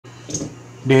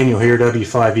Daniel here,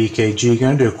 W5EKG.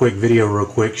 Going to do a quick video real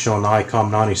quick showing the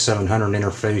Icom 9700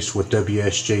 interface with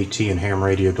WSJT and Ham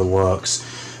Radio Deluxe.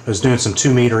 I was doing some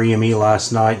 2-meter EME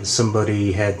last night and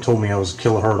somebody had told me I was a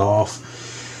kilohertz off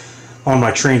on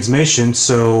my transmission,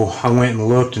 so I went and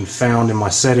looked and found in my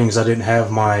settings I didn't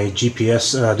have my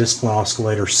GPS discipline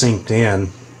oscillator synced in.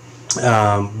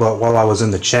 But while I was in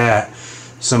the chat,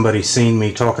 somebody seen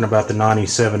me talking about the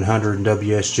 9700 and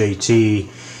WSJT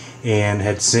and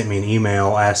had sent me an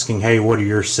email asking, hey, what are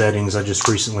your settings? I just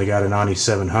recently got a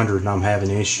 9700 and I'm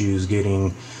having issues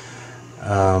getting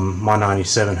my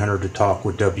 9700 to talk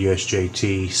with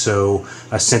WSJT. So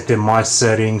I sent them my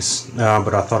settings,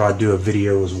 but I thought I'd do a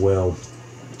video as well,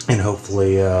 and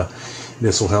hopefully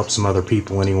this will help some other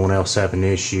people, anyone else having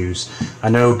issues. I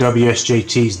know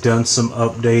WSJT's done some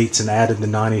updates and added the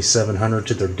 9700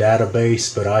 to their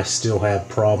database, but I still have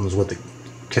problems with it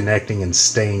connecting and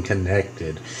staying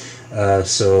connected.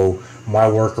 So my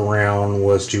workaround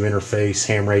was to interface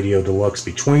Ham Radio Deluxe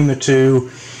between the two,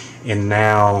 and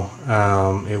now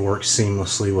it works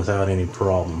seamlessly without any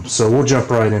problem. So we'll jump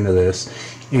right into this.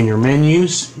 In your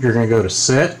menus, you're going to go to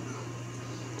Set.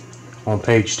 On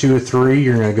page 2 of 3,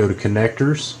 you're going to go to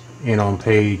Connectors, and on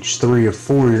page 3 of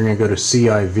 4, you're going to go to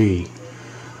CIV.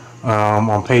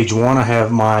 On page 1, I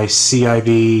have my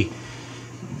CIV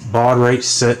baud rate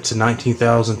set to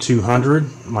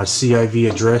 19,200, my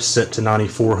CIV address set to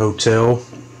 94 Hotel,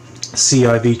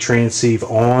 CIV transceive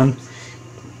on,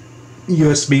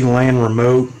 USB LAN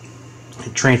remote,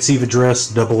 transceive address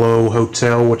 00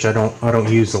 Hotel, which I don't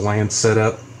use the LAN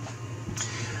setup.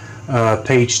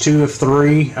 Page 2 of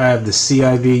 3, I have the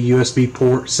CIV USB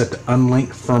port set to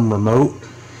unlink from remote.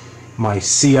 My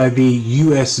CIV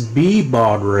USB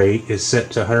baud rate is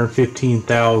set to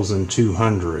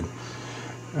 115,200.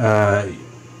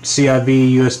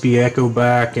 CIV USB echo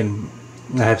back, and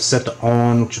I have set to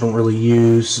on, which I don't really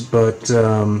use, but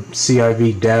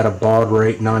CIV data baud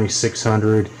rate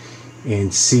 9600, and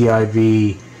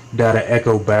CIV data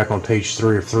echo back on page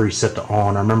 3 of 3 set to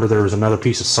on. I remember there was another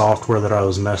piece of software that I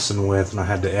was messing with and I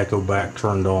had the echo back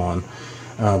turned on,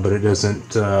 but it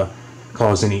doesn't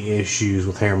cause any issues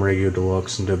with Ham Radio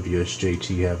Deluxe and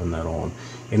WSJT having that on.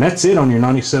 And that's it on your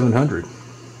 9700.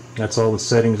 That's all the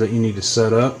settings that you need to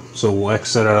set up. So we'll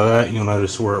exit out of that. You'll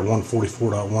notice we're at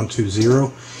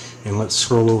 144.120, and let's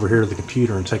scroll over here to the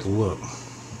computer and take a look.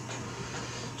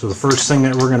 So the first thing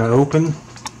that we're going to open,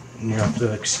 and you have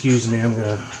to excuse me, I'm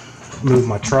going to move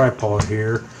my tripod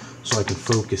here so I can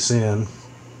focus in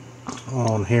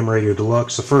on Ham Radio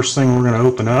Deluxe. The first thing we're going to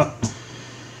open up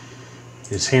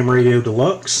is Ham Radio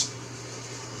Deluxe,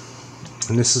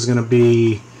 and this is going to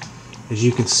be, as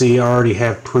you can see, I already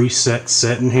have presets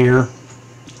set in here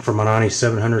for my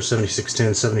 9700,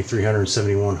 7610, 7300, and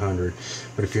 7100.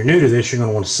 But if you're new to this, you're going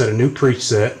to want to set a new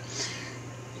preset.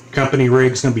 Company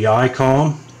rig is going to be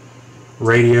Icom,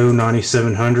 radio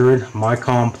 9700. My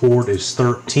COM port is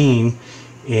 13,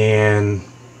 and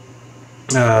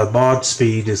baud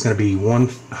speed is going to be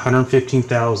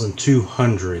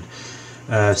 115,200.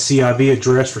 CIV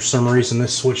address, for some reason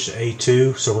this switched to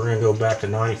A2, so we're going to go back to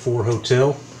 94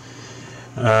 Hotel.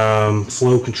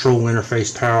 Flow control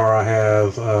interface power, I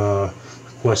have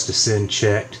request to send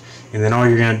checked, and then all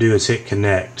you're going to do is hit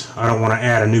connect. I don't want to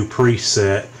add a new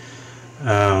preset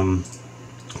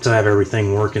to have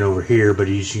everything working over here, but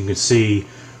as you can see,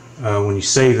 when you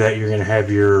save that, you're going to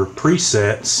have your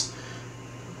presets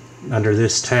under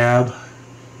this tab.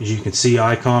 As you can see,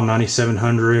 Icom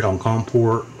 9700 on COM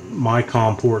port, my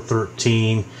COM port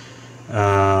 13,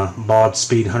 baud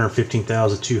speed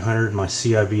 115,200. My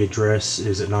CIV address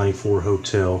is at 94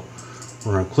 Hotel.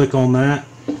 We're going to click on that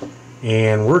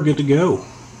and we're good to go.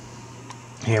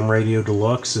 Ham Radio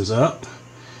Deluxe is up,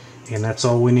 and that's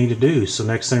all we need to do. So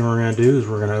next thing we're going to do is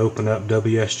we're going to open up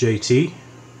WSJT.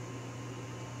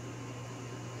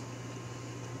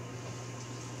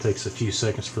 Takes a few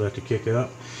seconds for that to kick up,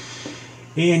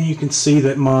 and you can see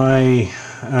that my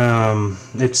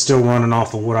it's still running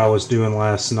off of what I was doing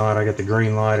last night. I got the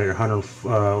green light at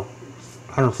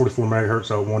 144 megahertz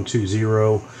at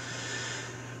 120.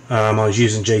 I was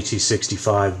using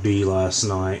JT65B last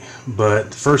night, but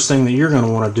the first thing that you're going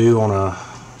to want to do on a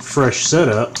fresh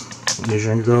setup is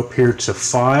you're going to go up here to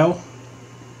File,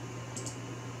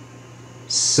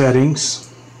 Settings.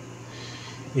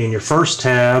 In your first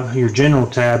tab, your general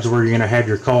tabs, where you're going to have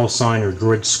your call sign, your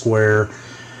grid square,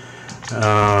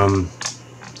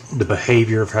 the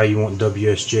behavior of how you want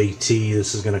WSJT.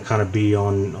 This is going to kind of be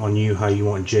on you, how you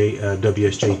want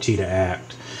WSJT to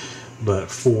act.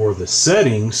 But for the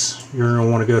settings, you're going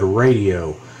to want to go to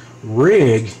radio.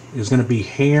 rig is going to be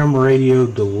Ham Radio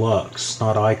Deluxe,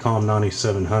 not Icom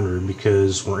 9700,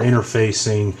 because we're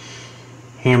interfacing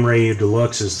Ham Radio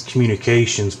Deluxe's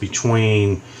communications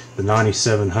between the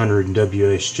 9700 and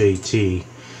WSJT.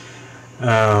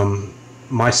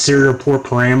 My serial port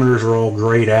parameters are all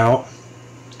grayed out,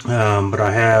 but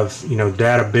I have,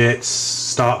 data bits,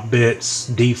 stop bits,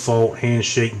 default,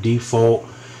 handshake default.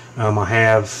 I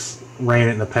have ran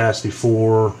it in the past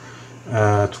before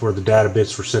to where the data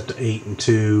bits were set to 8 and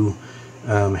 2,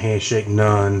 handshake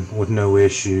none with no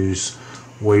issues.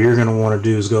 What you're going to want to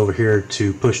do is go over here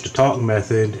to push to talk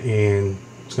method, and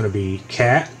it's going to be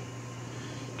cat.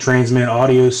 Transmit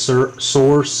audio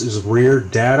source is rear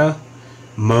data.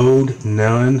 Mode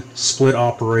none. Split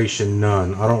operation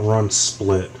none. I don't run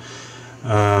split.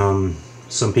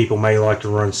 Some people may like to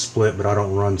run split, but I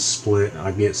don't run split.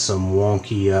 I get some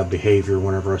wonky behavior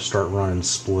whenever I start running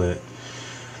split.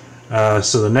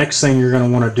 So the next thing you're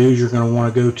going to want to do is you're going to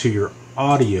want to go to your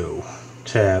audio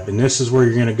tab, and this is where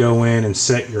you're going to go in and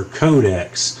set your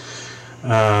codecs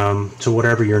to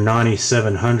whatever your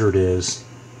 9700 is.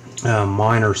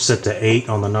 Mine are set to 8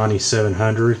 on the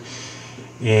 9700,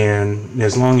 and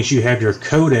as long as you have your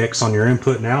codecs on your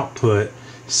input and output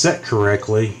set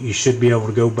correctly, you should be able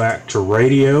to go back to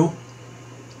radio.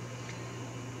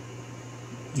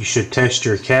 You should test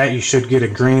your cat. You should get a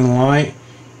green light,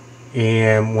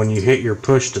 and when you hit your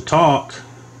push to talk,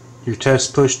 your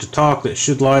test push to talk, that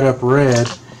should light up red,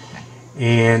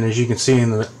 and as you can see in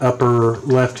the upper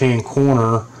left hand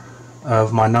corner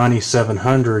of my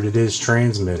 9700, it is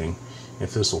transmitting.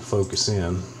 If this will focus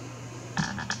in,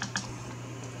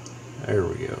 there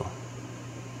we go.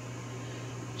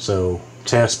 So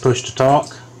test push to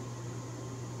talk,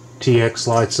 TX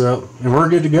lights up, and we're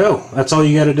good to go. That's all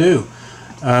you got to do.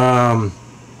 I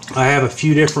have a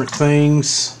few different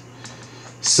things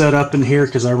set up in here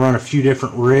because I run a few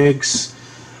different rigs.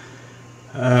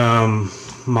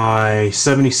 My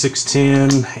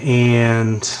 7610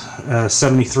 and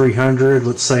 7300,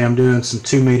 let's say I'm doing some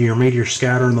 2 meter or meteor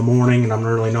scatter in the morning and I'm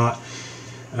really not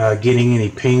getting any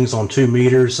pings on 2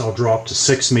 meters, I'll drop to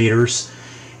 6 meters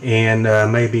and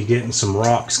maybe getting some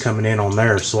rocks coming in on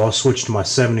there. So I'll switch to my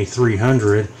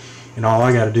 7300, and all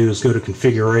I got to do is go to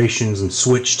configurations and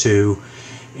switch to,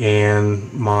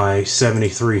 and my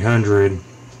 7300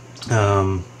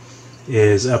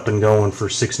 is up and going for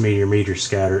 6 meter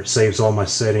scatter. It saves all my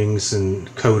settings and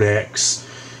codecs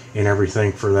and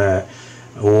everything for that.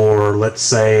 Or let's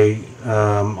say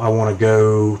I want to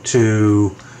go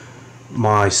to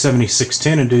my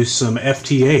 7610 and do some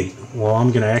FT8. Well,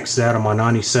 I'm going to exit out of my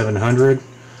 9700.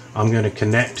 I'm going to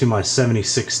connect to my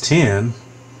 7610,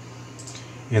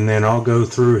 and then I'll go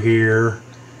through here,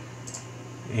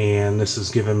 and this is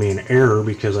giving me an error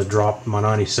because I dropped my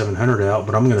 9700 out,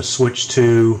 but I'm going to switch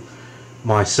to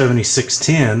my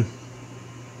 7610.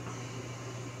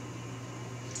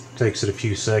 Takes it a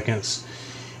few seconds,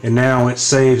 and now it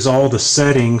saves all the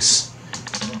settings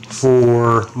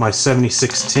for my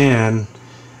 7610,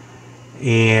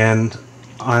 and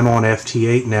I'm on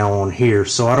FT8 now on here,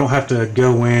 so I don't have to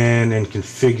go in and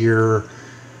configure,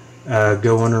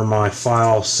 go under my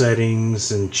file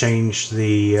settings and change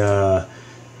the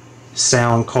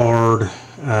sound card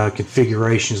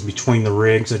configurations between the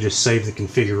rigs. I just save the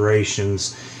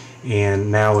configurations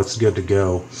and now it's good to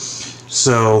go.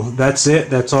 So that's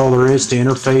it. That's all there is to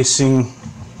interfacing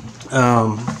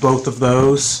both of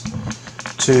those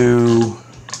to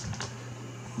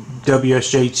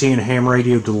WSJT and Ham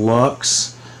Radio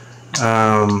Deluxe.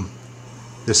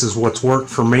 This is what's worked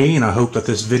for me, and I hope that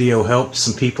this video helped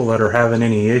some people that are having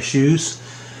any issues.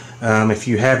 If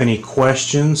you have any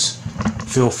questions,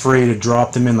 feel free to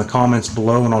drop them in the comments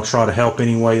below, and I'll try to help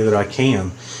any way that I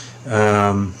can.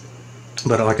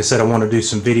 But like I said, I want to do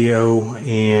some video,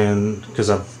 and because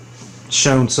I've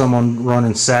shown someone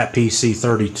running SAT PC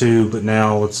 32, but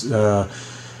now let's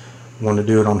want to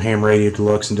do it on Ham Radio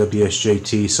Deluxe and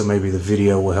WSJT, so maybe the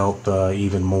video will help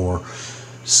even more.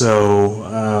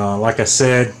 So like I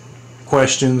said,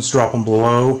 questions, drop them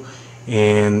below,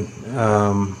 and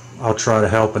I'll try to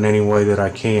help in any way that I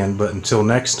can. But until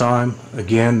next time,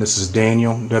 again, this is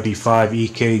Daniel,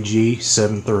 W5EKG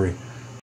 73.